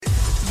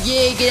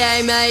Yeah,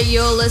 g'day mate,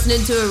 you're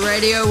listening to a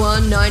Radio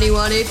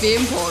 191 FM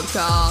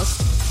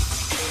podcast.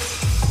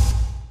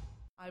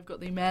 I've got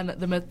the man,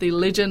 the myth, the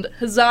legend,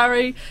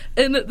 Haszari,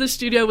 in the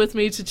studio with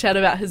me to chat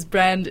about his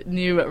brand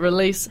new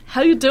release.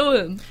 How you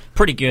doing?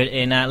 Pretty good,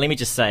 and let me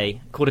just say,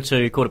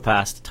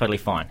 2:15, totally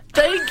fine.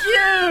 Thank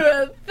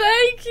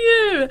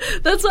you!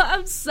 That's what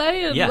I'm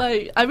saying. Yeah.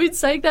 Like, I've been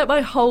saying that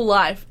my whole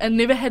life and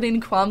never had any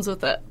qualms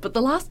with it. But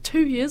the last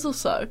 2 years or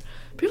so,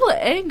 people are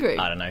angry.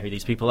 I don't know who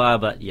these people are,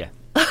 but yeah.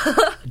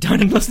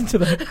 Don't listen to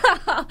them.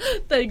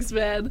 Thanks,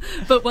 man.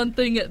 But one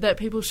thing that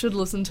people should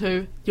listen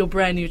to, your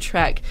brand new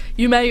track.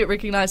 You may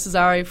recognise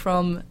Haszari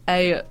from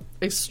a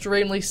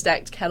extremely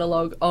stacked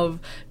catalogue of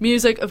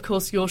music. Of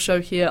course, your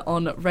show here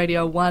on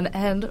Radio 1,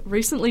 and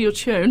recently your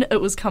tune,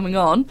 It Was Coming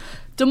On,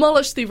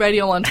 demolished the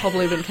Radio 1 Top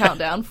 11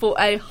 countdown for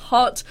a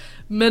hot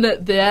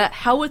minute there.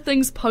 How were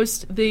things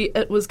post the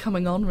It Was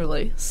Coming On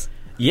release?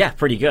 Yeah,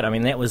 pretty good. I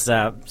mean, that was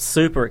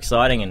super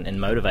exciting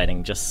and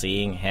motivating, just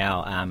seeing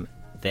how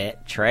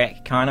that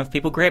track kind of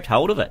people grabbed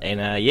hold of it.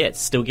 And yeah,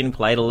 it's still getting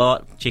played a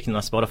lot, checking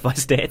my Spotify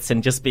stats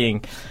and just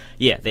being,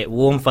 yeah, that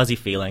warm, fuzzy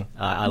feeling.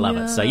 I love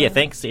it. So yeah,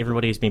 thanks to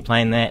everybody who's been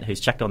playing that,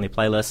 who's chucked on their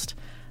playlist.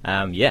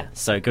 Yeah,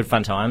 so good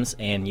fun times,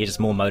 and yeah, just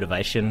more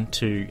motivation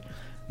to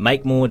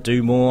make more,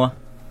 do more,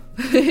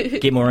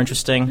 get more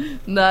interesting.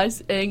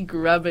 Nice and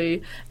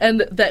grubby.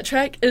 And that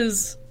track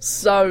is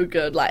so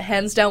good. Like,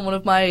 hands down, one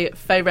of my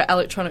favourite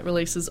electronic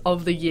releases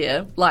of the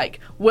year.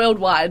 Like,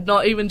 worldwide,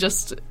 not even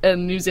just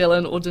in New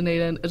Zealand or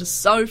Dunedin. It is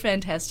so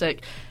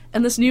fantastic.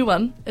 And this new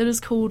one, it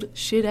is called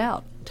Shed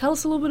Out. Tell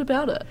us a little bit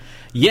about it.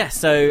 Yeah,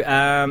 so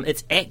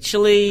it's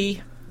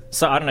actually...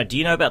 So, I don't know, do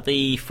you know about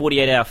the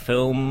 48-hour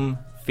film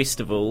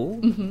festival?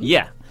 Mm-hmm.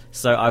 Yeah.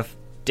 So I've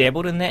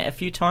dabbled in that a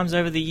few times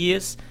over the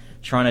years,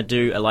 trying to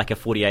do a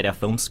 48-hour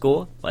film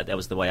score. Like, that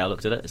was the way I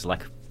looked at it. It's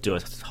like do a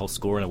whole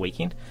score in a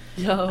weekend.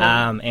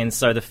 And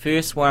so the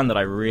first one that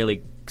I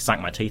really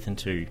sunk my teeth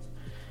into,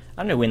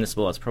 I don't know when this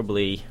was,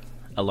 probably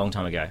a long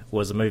time ago,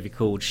 was a movie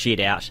called Shed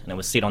Out, and it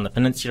was set on the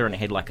peninsula, and it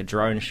had like a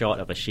drone shot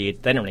of a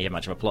shed. They didn't really have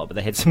much of a plot, but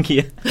they had some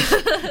gear.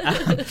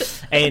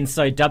 And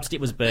so dubstep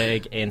was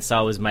big, and so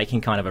I was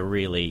making kind of a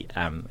really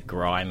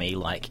grimy,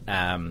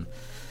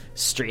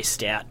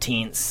 stressed out,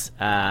 tense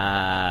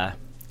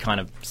kind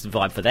of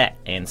vibe for that.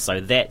 And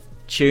so that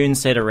tune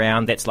set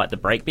around, that's like the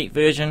breakbeat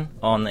version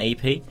on the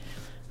EP.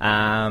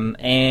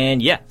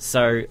 And yeah,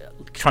 so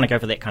trying to go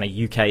for that kind of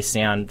UK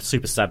sound,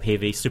 super sub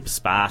heavy, super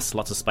sparse,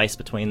 lots of space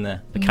between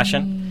the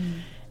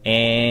percussion.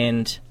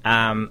 And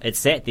it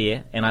sat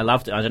there, and I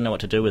loved it. I didn't know what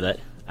to do with it.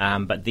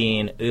 But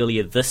then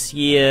earlier this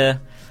year,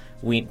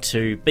 went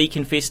to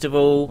Beacon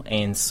Festival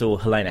and saw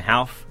Helena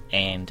Hauff,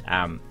 and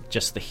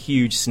just the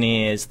huge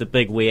snares, the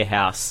big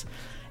warehouse,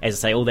 as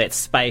I say, all that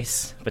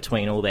space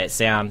between all that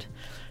sound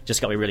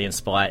just got me really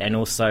inspired. And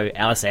also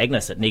Alice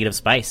Agnes at Negative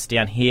Space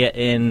down here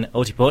in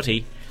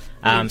Otipoti.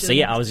 So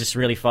yeah, I was just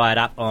really fired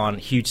up on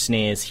huge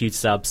snares, huge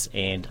subs,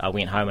 and I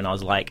went home and I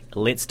was like,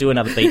 let's do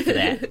another beat for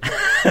that.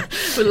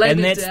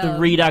 And that's the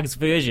Redux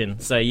version.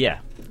 So yeah,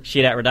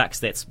 Shed Out Redux,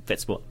 that's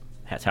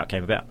how it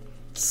came about.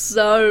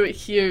 So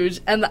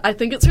huge. And I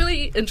think it's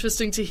really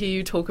interesting to hear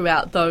you talk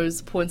about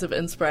those points of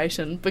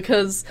inspiration,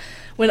 because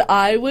when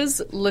I was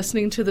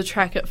listening to the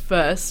track at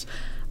first,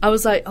 I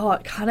was like, oh,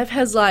 it kind of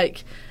has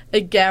like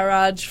a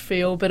garage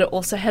feel, but it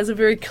also has a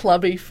very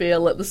clubby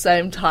feel at the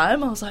same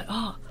time. I was like,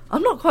 oh,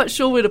 I'm not quite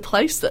sure where to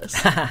place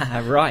this.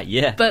 Right,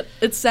 yeah. But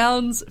it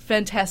sounds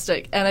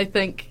fantastic. And I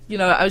think,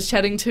 I was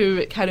chatting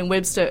to Kaden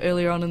Webster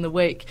earlier on in the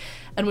week,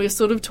 and we were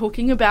sort of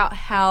talking about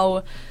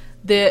how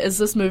there is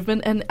this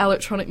movement in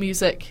electronic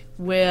music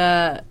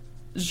where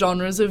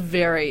genres are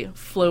very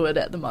fluid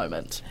at the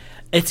moment.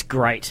 It's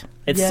great.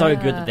 It's so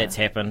good that that's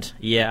happened.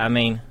 Yeah, I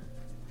mean,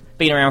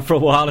 been around for a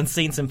while and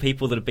seen some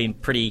people that have been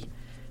pretty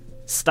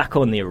stuck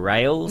on their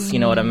rails, you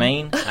know what I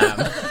mean?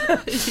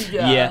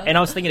 Yeah, and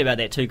I was thinking about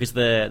that too, because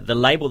the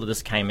label that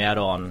this came out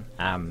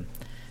on,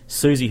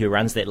 Susie, who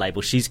runs that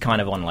label, she's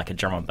kind of on like a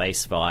drum and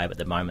bass vibe at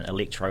the moment,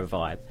 electro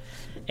vibe.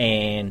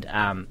 And,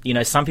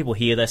 some people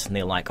hear this and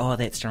they're like, oh,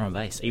 that's drum and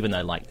bass, even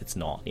though, it's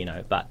not,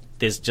 but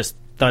there's just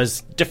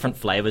those different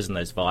flavours and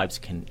those vibes,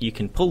 you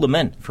can pull them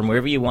in from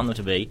wherever you want them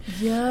to be.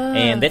 Yeah.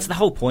 And that's the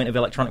whole point of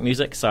electronic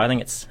music, so I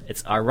think it's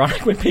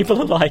ironic when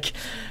people are like,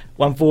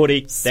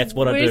 140, that's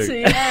what I do.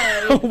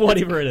 Yeah.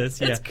 Whatever it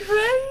is, yeah. It's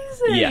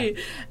crazy. Yeah.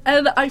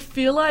 And I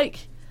feel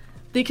like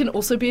there can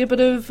also be a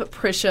bit of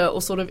pressure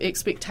or sort of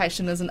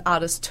expectation as an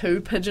artist to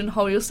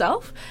pigeonhole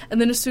yourself, and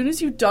then as soon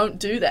as you don't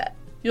do that,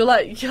 you're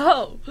like,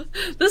 yo,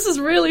 this is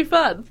really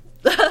fun.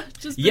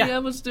 Just being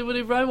able to do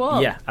whatever I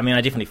want. Yeah, I mean,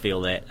 I definitely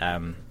feel that,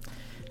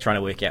 trying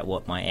to work out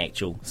what my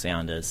actual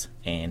sound is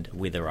and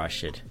whether I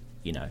should,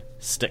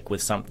 stick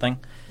with something.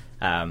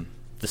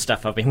 The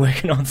stuff I've been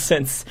working on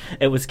since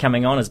it was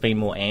coming on has been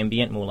more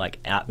ambient, more like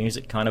art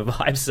music kind of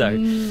vibe. So,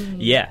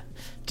 yeah,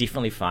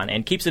 definitely fun.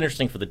 And keeps it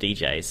interesting for the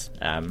DJs.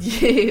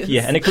 Yes.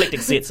 Yeah, an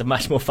eclectic set's a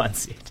much more fun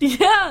set.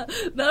 Yeah,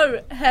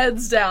 no,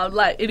 hands down.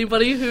 Like,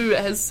 anybody who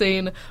has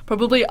seen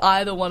probably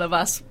either one of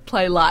us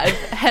play live,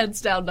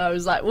 hands down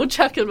knows, we'll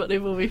chuck in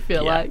whatever we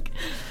feel like.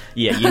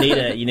 Yeah,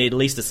 you need at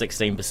least a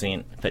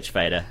 16% pitch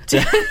fader to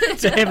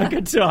have a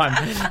good time.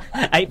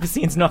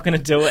 8%'s not going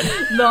to do it.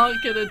 Not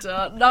gonna do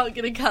it. Not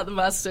gonna cut the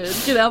mustard.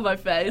 Get out of my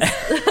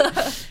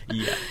face.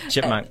 Yeah,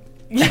 chipmunk.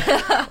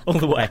 Yeah. All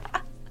the way.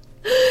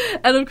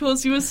 And of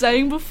course, you were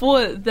saying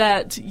before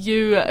that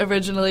you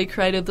originally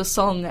created the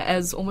song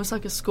as almost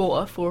like a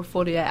score for a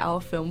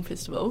 48-hour film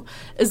festival.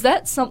 Is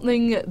that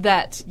something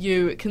that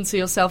you can see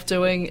yourself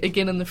doing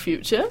again in the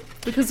future?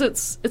 Because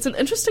it's an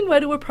interesting way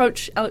to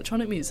approach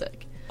electronic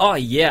music. Oh,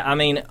 yeah. I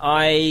mean,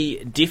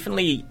 I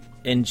definitely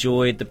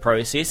enjoyed the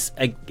process.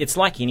 It's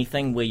like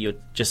anything where you're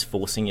just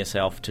forcing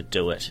yourself to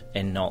do it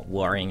and not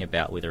worrying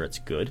about whether it's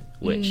good,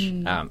 which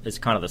is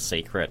kind of the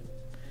secret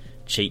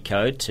cheat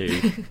code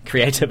to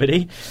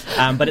creativity,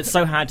 but it's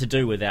so hard to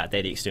do without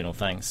that external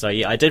thing. So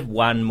yeah, I did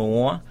one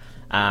more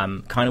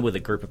kind of with a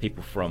group of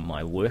people from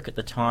my work at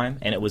the time,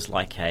 and it was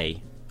like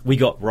we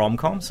got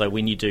rom-com. So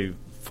when you do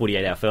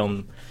 48-hour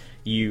film,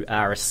 you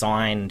are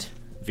assigned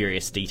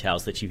various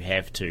details that you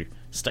have to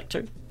stick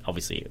to,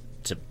 obviously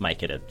to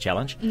make it a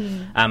challenge.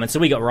 And so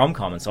we got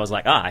rom-com, and so I was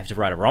like, I have to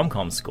write a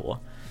rom-com score.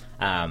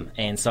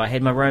 And so I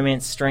had my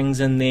romance strings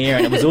in there,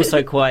 and it was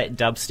also quite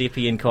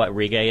dubsteppy and quite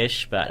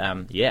reggae-ish,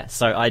 but yeah,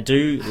 so I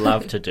do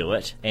love to do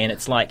it, and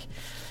it's like,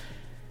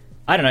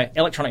 I don't know,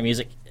 electronic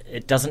music,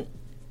 it doesn't,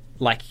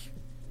 like,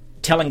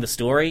 telling the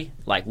story,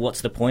 like, what's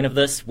the point of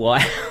this,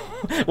 why,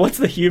 what's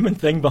the human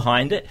thing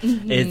behind it,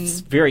 it's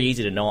very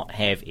easy to not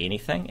have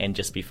anything and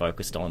just be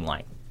focused on,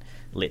 like,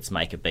 let's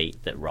make a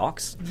beat that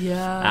rocks.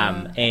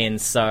 Yeah. And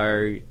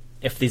so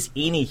if there's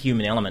any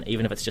human element,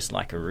 even if it's just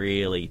like a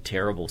really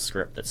terrible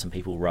script that some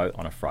people wrote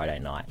on a Friday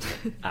night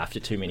after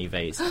too many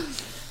V's,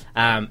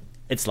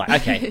 it's like,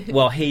 okay,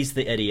 well, he's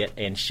the idiot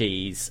and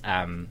she's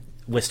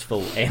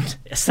wistful and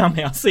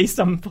somehow see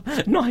some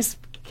nice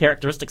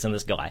characteristics in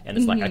this guy. And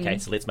it's like, okay,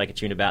 so let's make a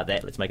tune about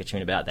that, let's make a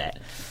tune about that.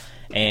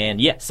 And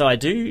yeah, so I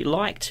do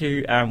like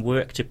to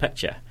work to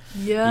picture.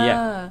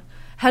 Yeah.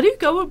 How do you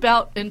go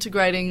about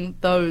integrating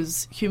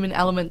those human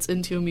elements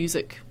into your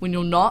music when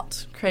you're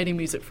not creating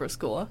music for a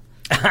score?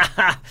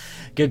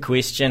 Good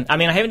question. I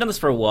mean, I haven't done this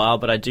for a while,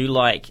 but I do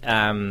like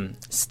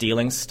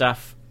stealing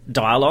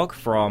dialogue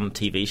from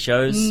TV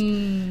shows.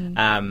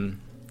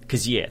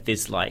 Because, yeah,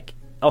 there's like,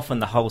 often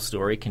the whole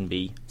story can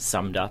be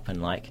summed up in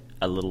like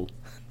a little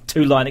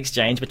 2-line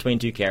exchange between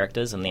two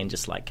characters and then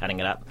just like cutting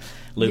it up,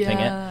 looping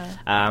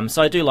it.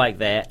 So I do like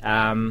that.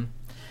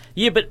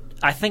 Yeah, but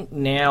I think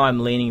now I'm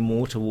leaning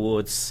more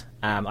towards,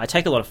 I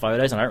take a lot of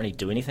photos and I don't really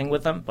do anything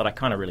with them, but I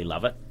kind of really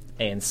love it.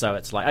 And so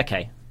it's like,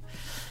 okay,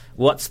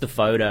 what's the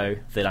photo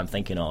that I'm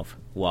thinking of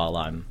while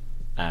I'm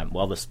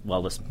while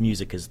this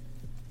music is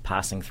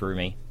passing through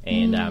me,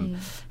 and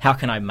how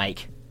can I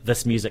make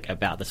this music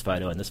about this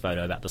photo and this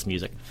photo about this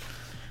music?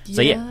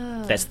 So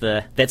yeah, that's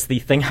the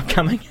thing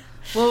upcoming.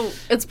 Well,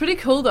 it's pretty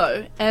cool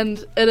though,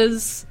 and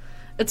it's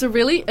a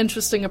really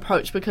interesting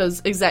approach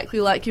because exactly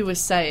like you were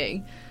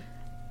saying,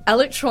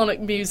 electronic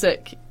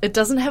music, it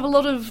doesn't have a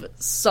lot of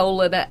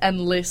soul in it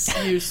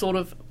unless you sort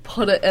of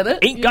put it in it.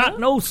 Ain't got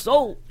no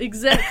soul.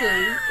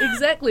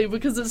 Exactly,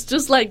 because it's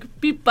just like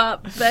beep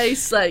bop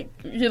bass, like,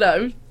 you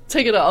know,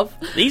 take it off.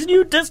 These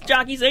new disc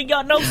jockeys ain't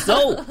got no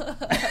soul.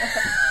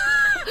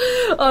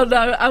 Oh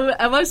no,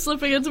 am I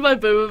slipping into my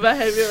boomer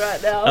behaviour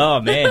right now? Oh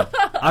man,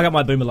 I got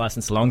my boomer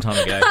license a long time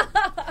ago.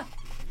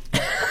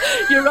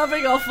 You're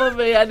rubbing off on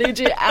me, I need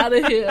you out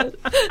of here.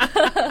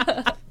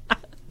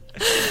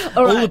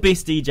 All the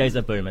best DJs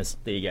are boomers.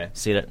 There you go.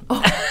 Said it.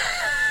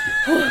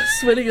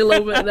 Sweating a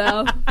little bit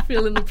now.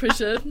 Feeling the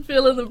pressure.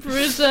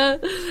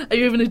 Are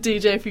you even a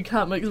DJ if you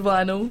can't mix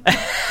vinyl?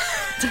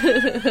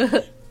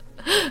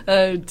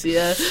 Oh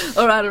dear.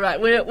 All right.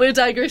 We're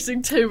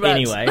digressing too much.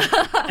 Anyway.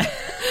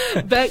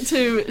 Back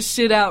to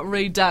Shed Out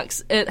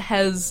Redux. It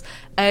has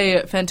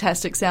a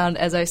fantastic sound.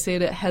 As I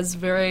said, it has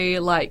very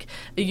like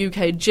a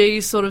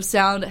UKG sort of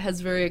sound. It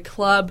has very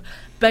club,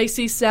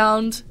 bassy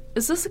sound.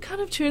 Is this the kind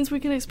of tunes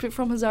we can expect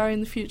from Haszari in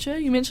the future?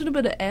 You mentioned a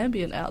bit of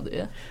ambient out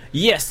there.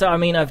 Yes, so I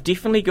mean, I've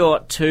definitely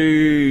got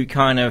two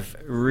kind of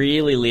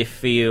really left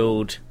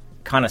field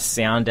kind of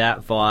sound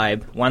out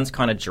vibe. One's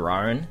kind of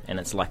drone, and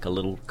it's like a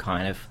little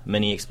kind of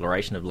mini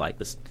exploration of like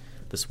this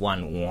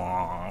one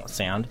wah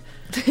sound.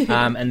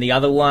 And the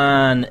other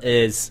one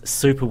is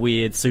super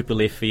weird, super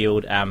left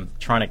field,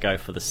 trying to go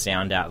for the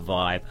sound out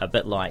vibe, a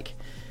bit like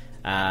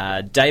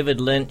David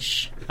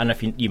Lynch. I don't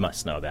know if you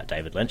must know about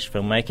David Lynch,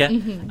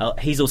 filmmaker.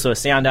 He's also a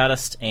sound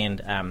artist,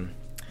 and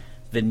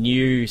the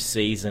new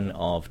season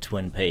of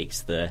Twin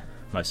Peaks, the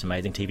most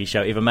amazing TV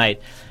show ever made,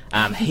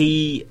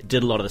 he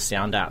did a lot of the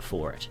sound art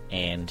for it,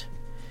 and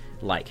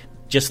like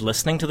just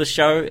listening to the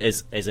show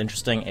is as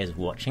interesting as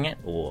watching it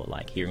or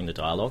like hearing the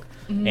dialogue.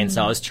 And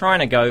so I was trying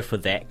to go for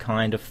that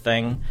kind of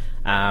thing,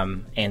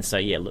 and so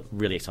yeah,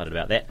 really excited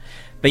about that.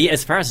 But yeah,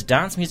 as far as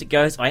dance music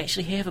goes, I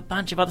actually have a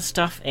bunch of other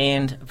stuff,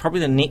 and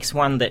probably the next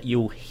one that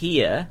you'll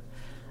hear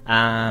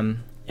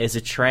is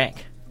a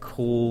track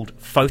called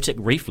Photic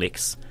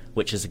Reflex,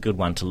 which is a good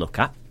one to look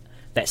up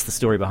that's the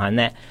story behind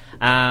that,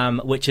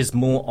 which is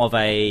more of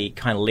a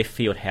kind of left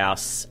field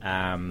house,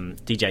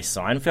 DJ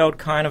Seinfeld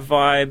kind of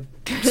vibe,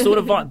 sort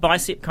of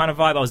bicep kind of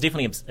vibe. I was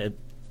definitely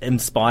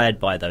inspired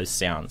by those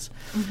sounds.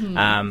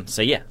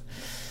 So yeah,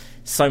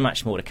 so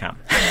much more to come.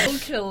 No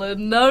killer,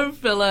 no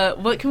filler.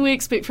 What can we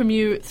expect from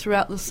you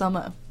throughout the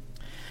summer?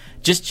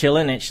 Just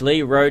chilling,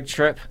 actually. Road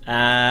trip.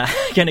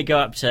 Going to go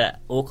up to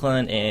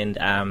Auckland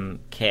and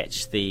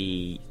catch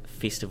the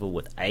festival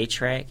with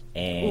A-Track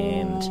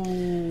and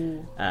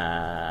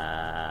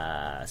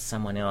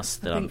someone else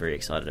that I'm very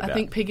excited about. I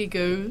think Peggy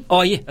Goo.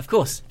 Oh, yeah, of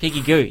course.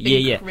 Peggy Goo.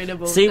 Yeah.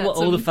 Incredible. See That's what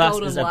all the fuss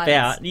is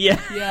about.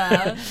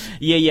 Yeah.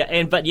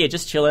 Yeah. But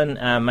just chilling,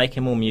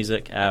 making more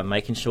music,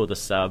 making sure the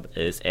sub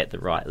is at the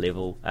right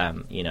level,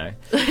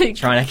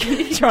 trying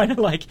to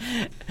like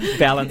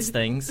balance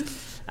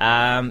things.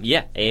 Nothing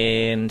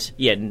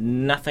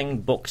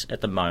booked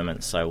at the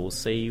moment, so we'll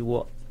see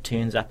what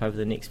turns up over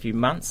the next few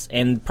months,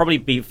 and probably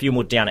be a few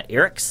more down at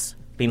Eric's.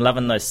 Been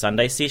loving those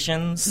Sunday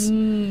sessions.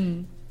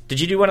 Did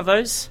you do one of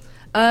those?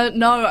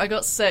 No, I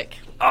got sick,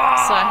 so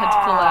I had to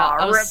pull out.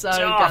 I was so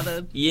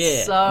gutted.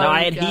 Yeah,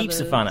 I had heaps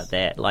of fun at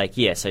that.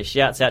 So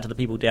shouts out to the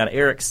people down at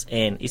Eric's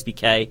and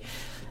SBK.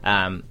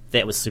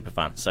 That was super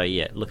fun. So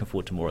yeah, looking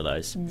forward to more of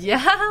those.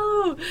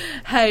 Yeah.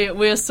 Hey,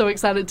 we're so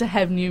excited to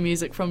have new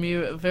music from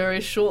you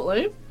very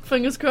shortly.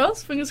 Fingers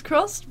crossed, fingers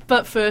crossed.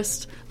 But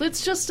first,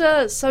 let's just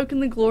soak in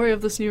the glory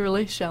of this new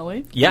release, shall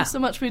we? Yeah. Thanks so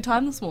much for your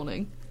time this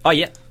morning. Oh,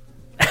 yeah.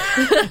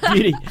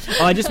 Beauty.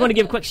 I just want to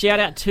give a quick shout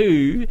out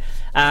to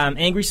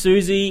Angry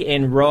Susie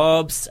and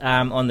Rob's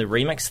on the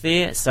remix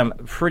there. Some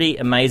pretty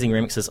amazing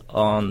remixes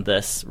on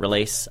this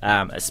release,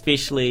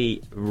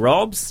 especially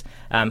Rob's.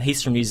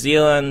 He's from New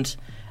Zealand,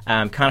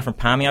 kind of from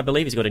Palmy, I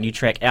believe. He's got a new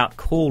track out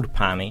called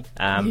Palmy.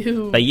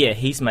 But yeah,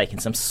 he's making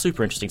some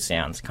super interesting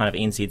sounds, kind of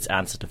NZ's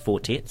answer to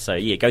Fortet. So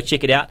yeah, go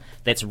check it out.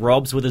 That's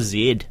Rob's with a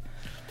Z.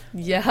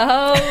 Yo,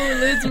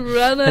 let's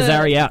run it.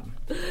 Haszari out.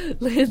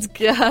 Let's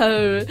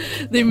go.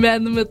 The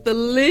man, the myth, the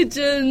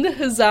legend,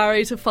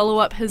 Haszari, to follow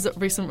up his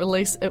recent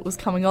release, It Was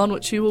Coming On,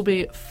 which you will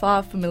be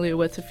far familiar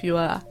with if you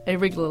are a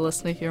regular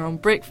listener here on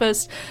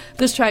Breakfast.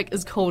 This track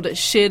is called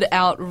Shed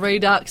Out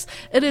Redux.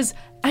 It is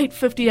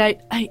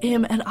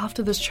 8:58am, and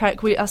after this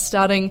track we are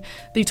starting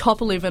the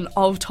top 11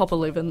 of top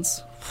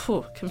 11s.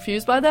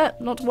 Confused by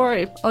that? Not to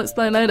worry, I'll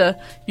explain later.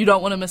 You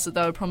don't want to miss it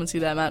though, I promise you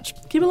that much.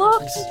 Keep it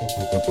locked.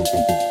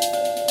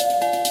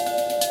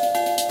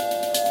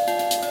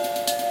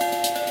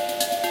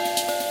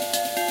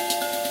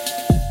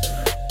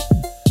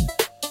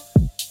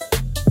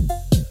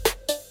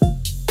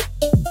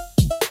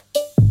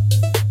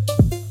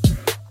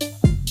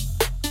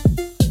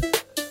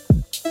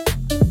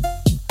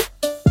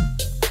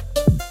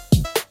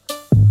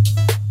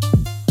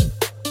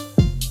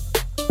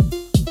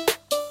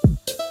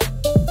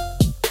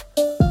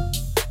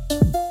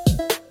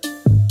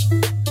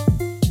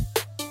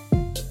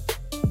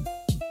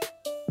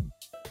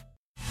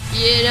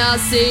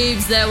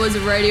 Seems that was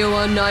a Radio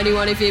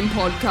 191 FM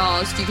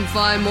podcast. You can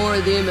find more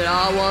of them at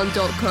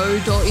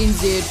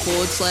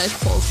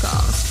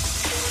r1.co.nz/podcast.